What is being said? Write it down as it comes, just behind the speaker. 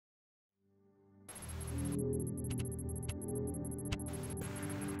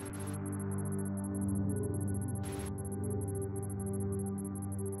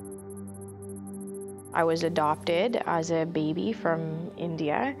I was adopted as a baby from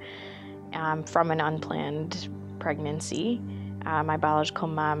India, from an unplanned pregnancy. My biological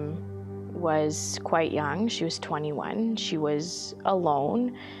mom was quite young. She was 21. She was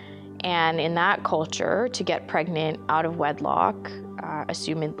alone. And in that culture, to get pregnant out of wedlock,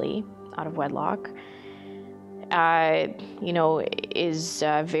 assumedly out of wedlock, is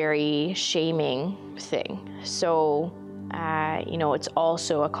a very shaming thing. So, it's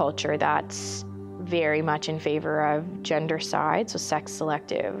also a culture that's very much in favor of gender side, so sex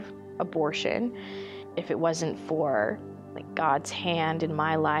selective abortion. If it wasn't for God's hand in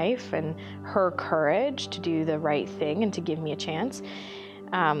my life and her courage to do the right thing and to give me a chance,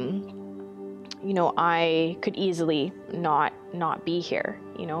 I could easily not be here,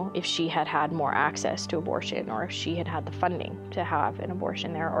 if she had had more access to abortion, or if she had had the funding to have an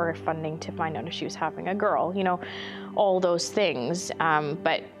abortion there, or funding to find out if she was having a girl, all those things.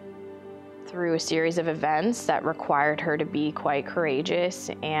 But through a series of events that required her to be quite courageous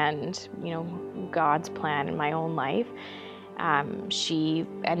and, God's plan in my own life, she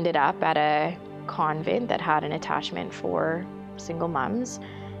ended up at a convent that had an attachment for single moms.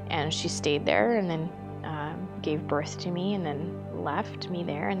 And she stayed there and then gave birth to me and then left me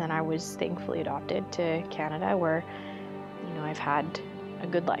there. And then I was thankfully adopted to Canada, where, I've had a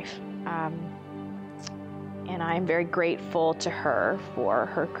good life. And I'm very grateful to her for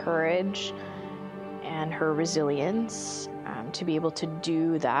her courage and her resilience to be able to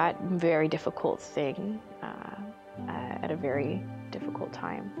do that very difficult thing at a very difficult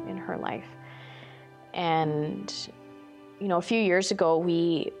time in her life. And a few years ago,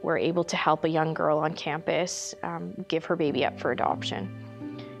 we were able to help a young girl on campus give her baby up for adoption.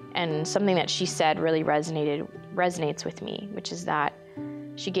 And something that she said really resonates with me, which is that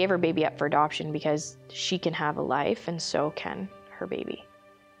she gave her baby up for adoption because she can have a life and so can her baby.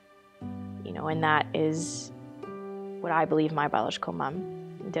 And that is what I believe my biological mom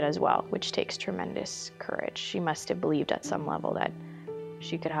did as well, which takes tremendous courage. She must have believed at some level that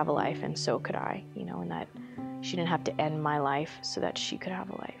she could have a life and so could I, and that she didn't have to end my life so that she could have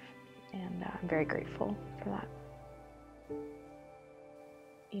a life. And I'm very grateful for that.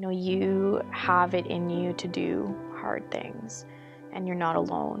 You have it in you to do hard things, and you're not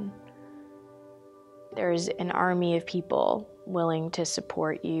alone. There's an army of people willing to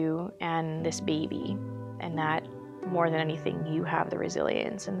support you and this baby, and that more than anything, you have the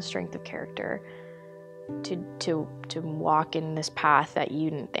resilience and the strength of character to walk in this path that you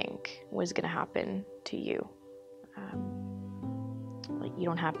didn't think was going to happen to you. You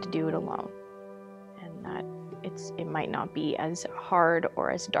don't have to do it alone, and that it might not be as hard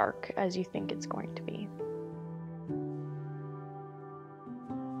or as dark as you think it's going to be.